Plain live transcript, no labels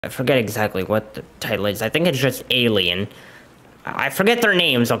I forget exactly what the title is. I think it's just Alien. I forget their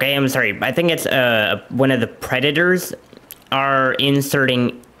names, okay? I'm sorry. I think it's one of the predators are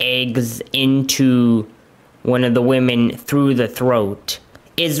inserting eggs into one of the women through the throat.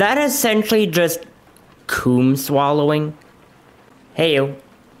 Is that essentially just coom swallowing? Heyo,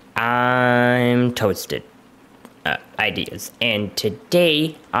 I'm toasted. Ideas. And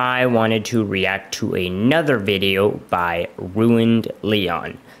today, I wanted to react to another video by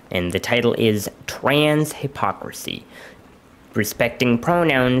RuinedLeon. And the title is Trans Hypocrisy. Respecting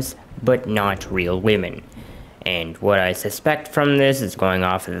pronouns, but not real women. And what I suspect from this is going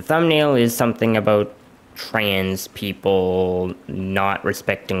off of the thumbnail is something about trans people not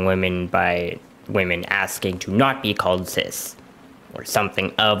respecting women by women asking to not be called cis. Or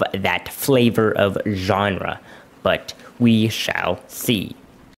something of that flavor of genre. But we shall see.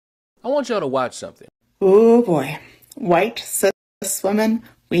 I want y'all to watch something. Oh boy. White cis women,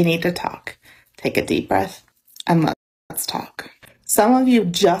 we need to talk. Take a deep breath and let's talk. Some of you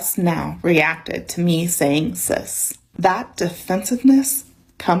just now reacted to me saying cis. That defensiveness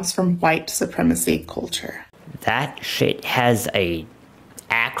comes from white supremacy culture. That shit has a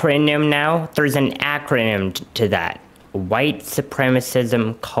acronym now? There's an acronym to that. White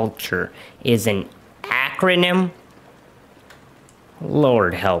supremacism culture is an acronym?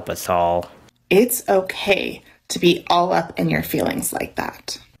 Lord help us all. It's okay to be all up in your feelings like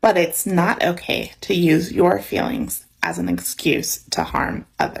that. But it's not okay to use your feelings as an excuse to harm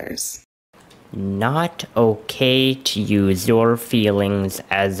others. Not okay to use your feelings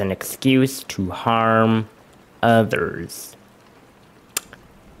as an excuse to harm others.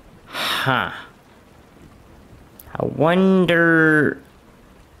 Huh. I wonder...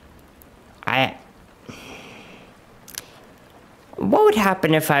 What would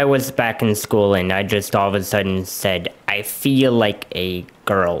happen if I was back in school and I just all of a sudden said, I feel like a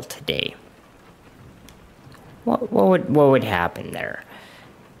girl today? What would happen there?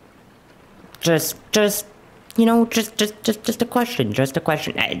 Just a question,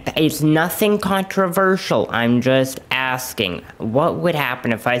 It's nothing controversial. I'm just asking, what would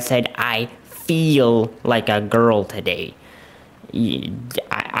happen if I said, I feel like a girl today?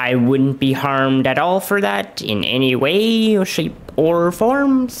 I wouldn't be harmed at all for that in any way, or shape, or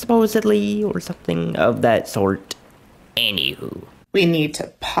form, supposedly, or something of that sort. Anywho. We need to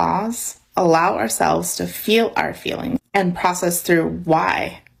pause, allow ourselves to feel our feelings, and process through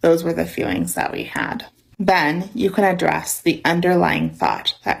why those were the feelings that we had. Then you can address the underlying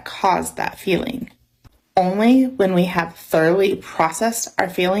thought that caused that feeling. Only when we have thoroughly processed our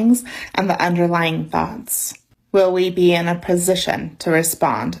feelings and the underlying thoughts will we be in a position to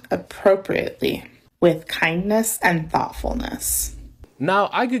respond appropriately with kindness and thoughtfulness. Now,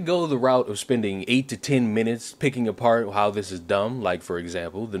 I could go the route of spending 8 to 10 minutes picking apart how this is dumb, like, for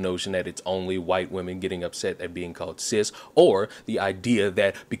example, the notion that it's only white women getting upset at being called cis, or the idea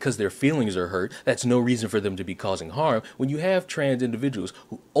that because their feelings are hurt, that's no reason for them to be causing harm, when you have trans individuals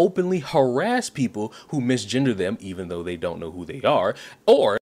who openly harass people who misgender them, even though they don't know who they are,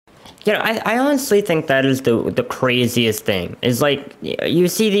 or... You know, I honestly think that is the craziest thing. Is like, you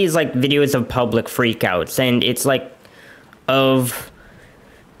see these like videos of public freakouts, and it's like of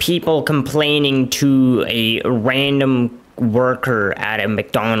people complaining to a random worker at a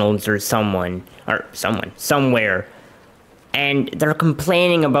McDonald's or somewhere, and they're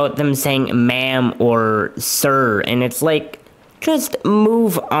complaining about them saying ma'am or sir, and it's like, just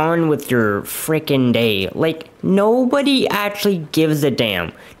move on with your frickin' day. Like, nobody actually gives a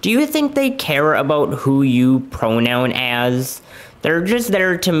damn. Do you think they care about who you pronoun as? They're just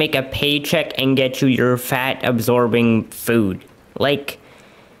there to make a paycheck and get you your fat-absorbing food. Like,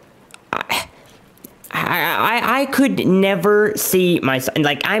 I could never see myself,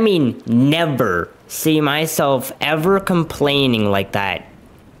 like, I mean, never see myself ever complaining like that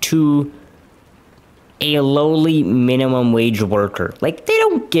to a lowly minimum wage worker. Like, they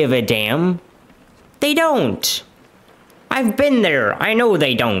don't give a damn. They don't. I've been there. I know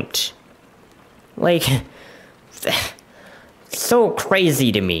they don't. Like, so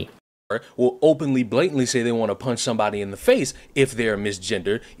crazy to me. Will openly, blatantly say they want to punch somebody in the face if they're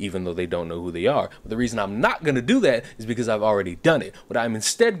misgendered, even though they don't know who they are. But the reason I'm not going to do that is because I've already done it. What I'm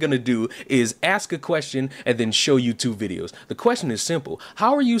instead going to do is ask a question and then show you 2 videos. The question is simple.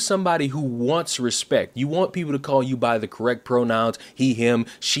 How are you somebody who wants respect? You want people to call you by the correct pronouns, he, him,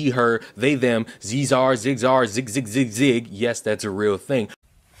 she, her, they, them, zizar, zigzar, zig, zig, zig, zig. Yes, that's a real thing.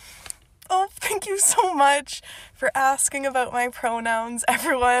 Oh, thank you so much for asking about my pronouns.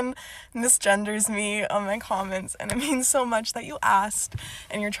 Everyone misgenders me on my comments, and it means so much that you asked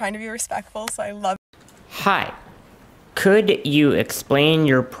and you're trying to be respectful, so I love it. Hi, Could you explain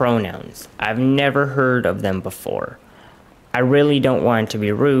your pronouns? I've never heard of them before. I really don't want to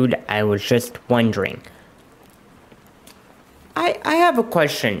be rude, I was just wondering. I have a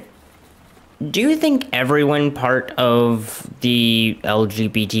question. Do you think everyone part of the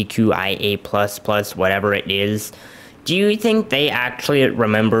LGBTQIA++, whatever it is, do you think they actually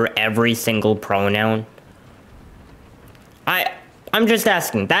remember every single pronoun? I'm just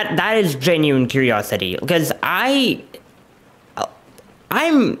asking. That is genuine curiosity, because I'm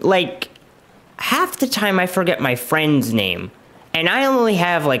like, half the time I forget my friend's name, and I only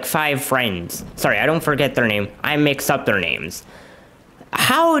have like 5 friends. Sorry, I don't forget their name. I mix up their names.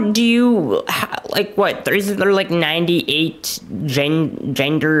 How do you, like, what? Is there like 98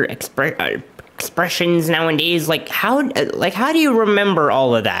 gender expressions nowadays? Like, how do you remember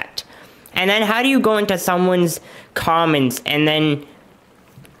all of that? And then how do you go into someone's comments and then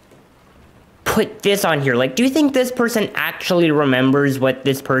put this on here? Like, do you think this person actually remembers what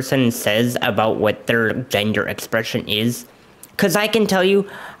this person says about what their gender expression is? Because I can tell you,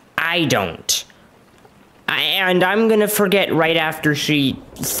 I don't. And I'm gonna forget right after she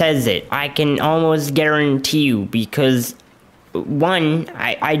says it. I can almost guarantee you, because 1,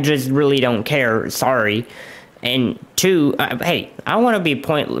 I just really don't care, sorry. And 2, hey, I want to be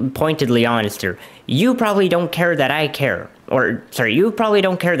pointedly honest here. You probably don't care that I care. Or, sorry, you probably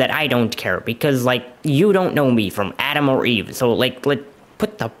don't care that I don't care, because, like, you don't know me from Adam or Eve. So, like, put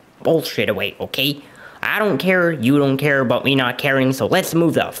the bullshit away, okay? I don't care, you don't care about me not caring, so let's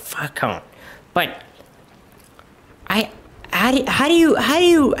move the fuck on. But how do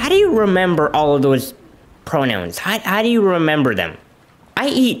you remember all of those pronouns? How do you remember them?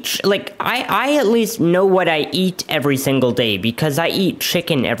 I at least know what I eat every single day, because I eat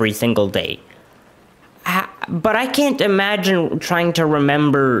chicken every single day. But I can't imagine trying to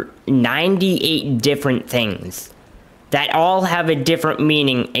remember 98 different things that all have a different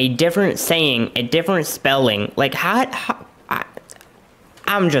meaning, a different saying, a different spelling. Like,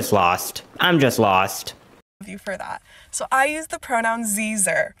 I'm just lost. I'm just lost. You for that. So I use the pronoun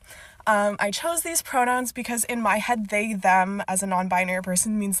zer. I chose these pronouns because in my head, they, them, as a non-binary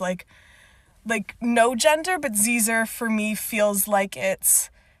person means like no gender, but zer for me feels like it's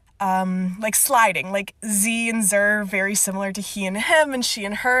like sliding, like z and zer, very similar to he and him and she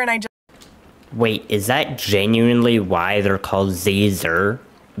and her, and I just... Wait, is that genuinely why they're called zer?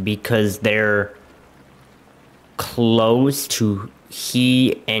 Because they're close to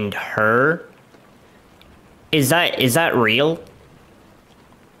he and her? Is that real?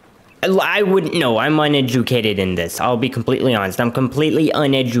 I wouldn't know. I'm uneducated in this. I'll be completely honest. I'm completely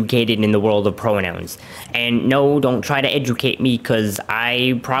uneducated in the world of pronouns. And no, don't try to educate me, because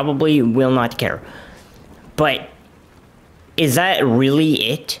I probably will not care. But is that really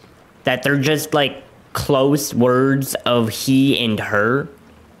it? That they're just like close words of he and her?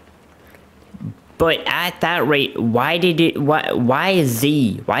 But at that rate, why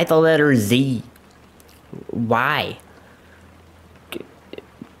Z? Why the letter Z? Why?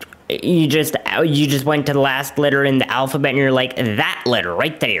 You just went to the last letter in the alphabet and you're like, that letter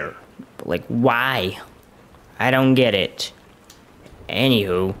right there. Like, why? I don't get it.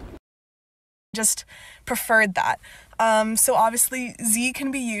 Anywho. Just preferred that. So obviously Z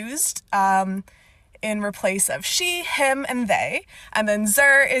can be used in replace of she, him, and they. And then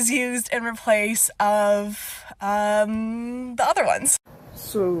zer is used in replace of the other ones.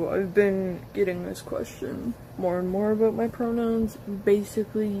 So I've been getting this question more and more about my pronouns.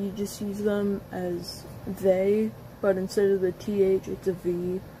 Basically, you just use them as they, but instead of the TH, it's a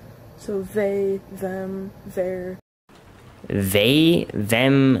V. So they, them, their. They,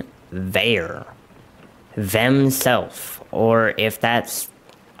 them, their. Themself. Or if that's...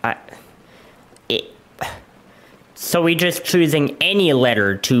 So we just choosing any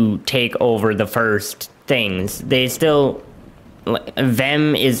letter to take over the first things. They still...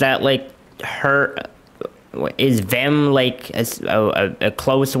 Them, is that like her? Is them like a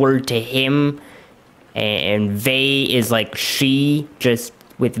close word to him? And they is like she, just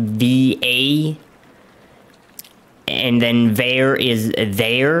with VA. And then there is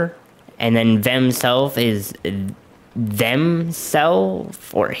there. And then themself is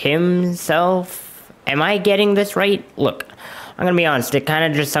themself or himself. Am I getting this right? Look, I'm gonna be honest, it kind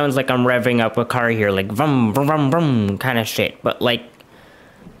of just sounds like I'm revving up a car here, like vrum, vrum, vrum, vrum kind of shit. But like,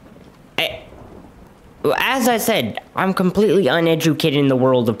 as I said, I'm completely uneducated in the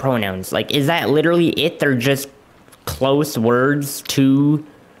world of pronouns. Like, is that literally it? They're just close words to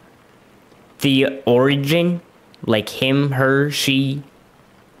the origin? Like him, her, she,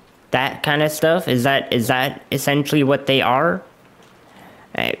 that kind of stuff? Is that essentially what they are?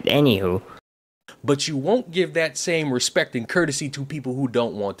 Anywho. but you won't give that same respect and courtesy to people who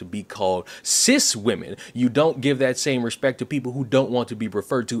don't want to be called cis women. You don't give that same respect to people who don't want to be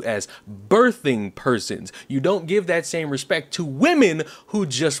referred to as birthing persons. You don't give that same respect to women who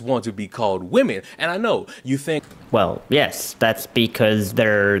just want to be called women. And I know you think, well, yes, that's because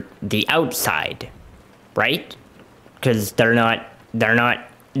they're the outside, right? Because they're not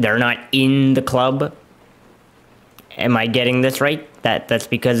in the club. Am I getting this right? That's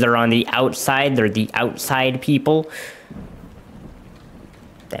because they're on the outside. They're the outside people.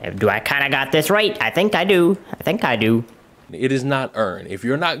 Do I kind of got this right? I think I do. it is not earned. If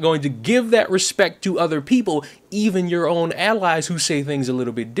you're not going to give that respect to other people, even your own allies who say things a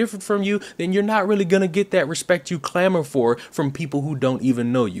little bit different from you, then you're not really going to get that respect you clamor for from people who don't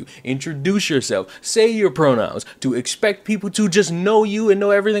even know you. Introduce yourself. Say your pronouns. To expect people to just know you and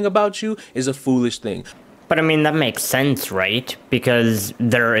know everything about you is a foolish thing. But I mean, that makes sense, right? Because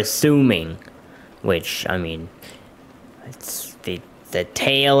they're assuming, which, I mean, it's the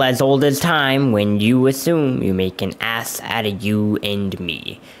tale as old as time. When you assume, you make an ass out of you and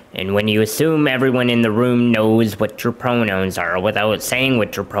me. And when you assume everyone in the room knows what your pronouns are without saying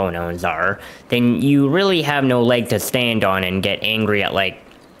what your pronouns are, then you really have no leg to stand on and get angry at, like,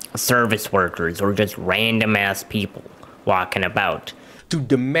 service workers or just random ass people walking about. To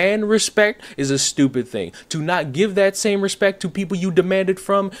demand respect is a stupid thing. To not give that same respect to people you demand it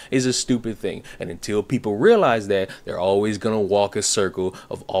from is a stupid thing. And until people realize that, they're always going to walk a circle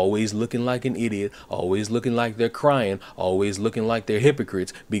of always looking like an idiot, always looking like they're crying, always looking like they're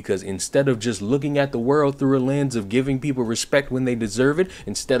hypocrites, because instead of just looking at the world through a lens of giving people respect when they deserve it,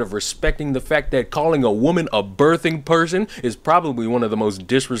 instead of respecting the fact that calling a woman a birthing person is probably one of the most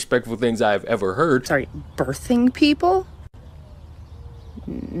disrespectful things I've ever heard. Sorry, birthing people?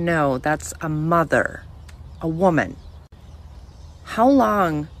 No, that's a mother, a woman. How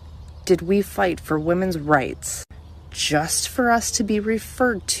long did we fight for women's rights just for us to be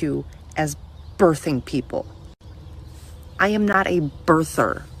referred to as birthing people? I am not a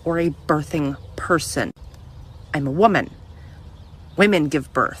birther or a birthing person. I'm a woman. Women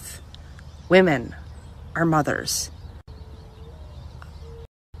give birth. Women are mothers.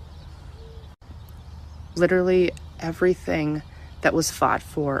 Literally everything that was fought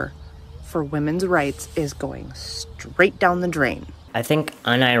for women's rights is going straight down the drain. I think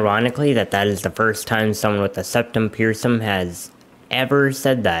unironically that is the first time someone with a septum piercing has ever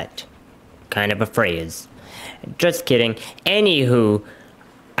said that kind of a phrase. Just kidding. Anywho,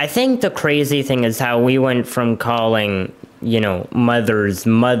 I think the crazy thing is how we went from calling,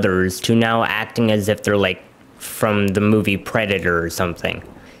 mothers to now acting as if they're like from the movie Predator or something.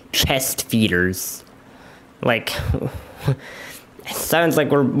 Chest feeders. Like... It sounds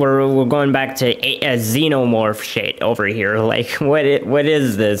like we're going back to a xenomorph shit over here. Like, what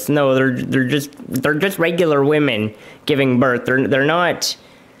is this? No, they're just regular women giving birth. They're not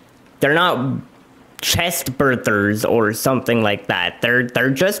chest birthers or something like that. They're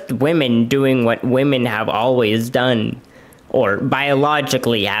just women doing what women have always done, or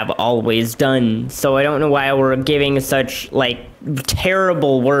biologically have always done. So I don't know why we're giving such like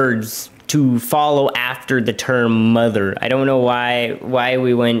terrible words to follow after the term mother. I don't know why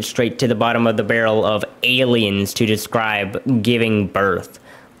we went straight to the bottom of the barrel of aliens to describe giving birth.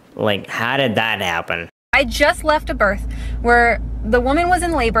 Like, how did that happen? I just left a birth where the woman was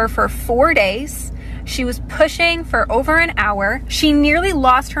in labor for 4 days. She was pushing for over an hour. She nearly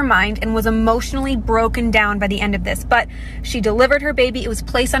lost her mind and was emotionally broken down by the end of this. But she delivered her baby. It was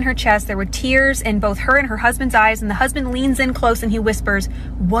placed on her chest. There were tears in both her and her husband's eyes. And the husband leans in close and he whispers,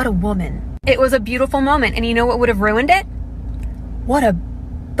 "What a woman." It was a beautiful moment. And you know what would have ruined it? What a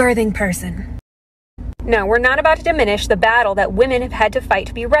birthing person. No, we're not about to diminish the battle that women have had to fight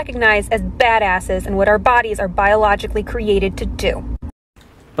to be recognized as badasses and what our bodies are biologically created to do.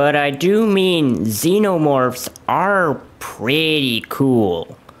 But I do mean xenomorphs are pretty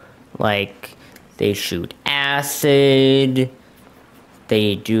cool. Like, they shoot acid,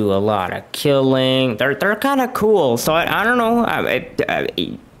 they do a lot of killing. They're kind of cool, so I don't know.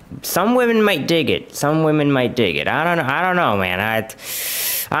 Some women might dig it. Some women might dig it. I don't know, man.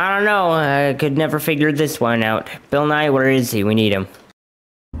 I don't know. I could never figure this one out. Bill Nye, where is he? We need him.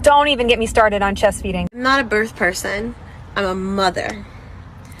 Don't even get me started on chest feeding. I'm not a birth person. I'm a mother.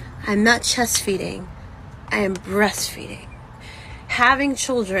 I'm not chest feeding. I am breastfeeding. Having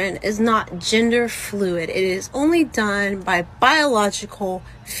children is not gender fluid. It is only done by biological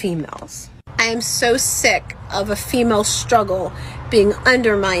females. I am so sick of a female struggle being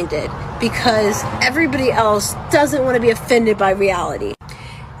undermined because everybody else doesn't want to be offended by reality.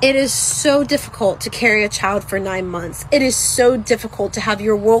 It is so difficult to carry a child for 9 months. It is so difficult to have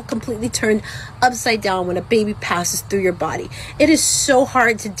your world completely turned upside down when a baby passes through your body. It is so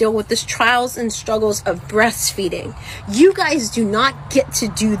hard to deal with the trials and struggles of breastfeeding. You guys do not get to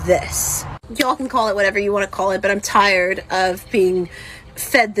do this. Y'all can call it whatever you want to call it, but I'm tired of being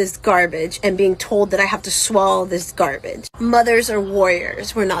fed this garbage and being told that I have to swallow this garbage. Mothers are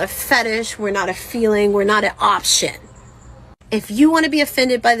warriors. We're not a fetish. We're not a feeling. We're not an option. If you want to be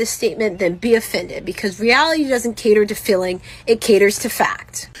offended by this statement, then be offended, because reality doesn't cater to feeling, it caters to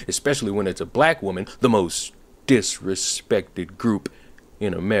fact. Especially when it's a black woman, the most disrespected group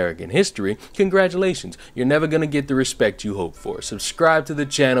in American history. Congratulations, you're never gonna get the respect you hope for. Subscribe to the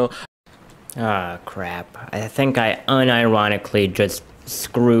channel. Ah, crap. I think I unironically just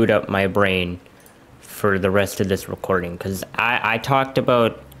screwed up my brain for the rest of this recording, because I talked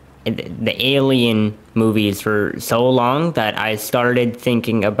about the Alien movies for so long that I started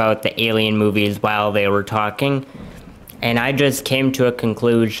thinking about the Alien movies while they were talking, and I just came to a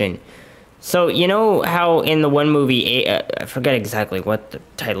conclusion. So, you know how in the one movie, I forget exactly what the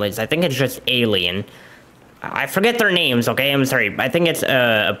title is, I think it's just Alien. I forget their names, okay, I'm sorry. I think it's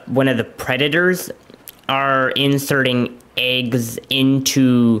one of the predators are inserting eggs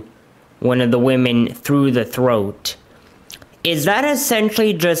into one of the women through the throat. Is that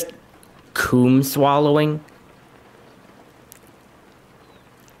essentially just coom swallowing?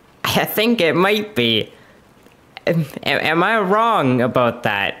 I think it might be. Am I wrong about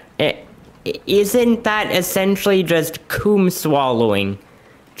that? Isn't that essentially just coom swallowing?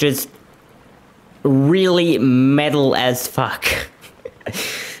 Just really metal as fuck.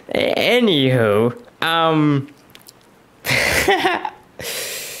 Anywho,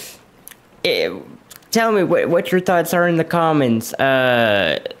 tell me what your thoughts are in the comments.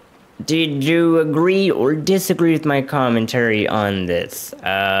 Did you agree or disagree with my commentary on this?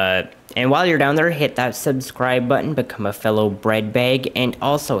 And while you're down there, hit that subscribe button, become a fellow bread bag, and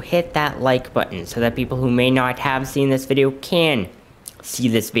also hit that like button so that people who may not have seen this video can see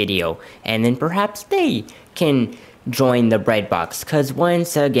this video, and then perhaps they can join the bread box, because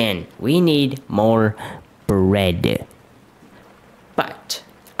once again, we need more bread. But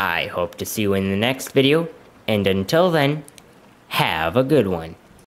I hope to see you in the next video, and until then, have a good one.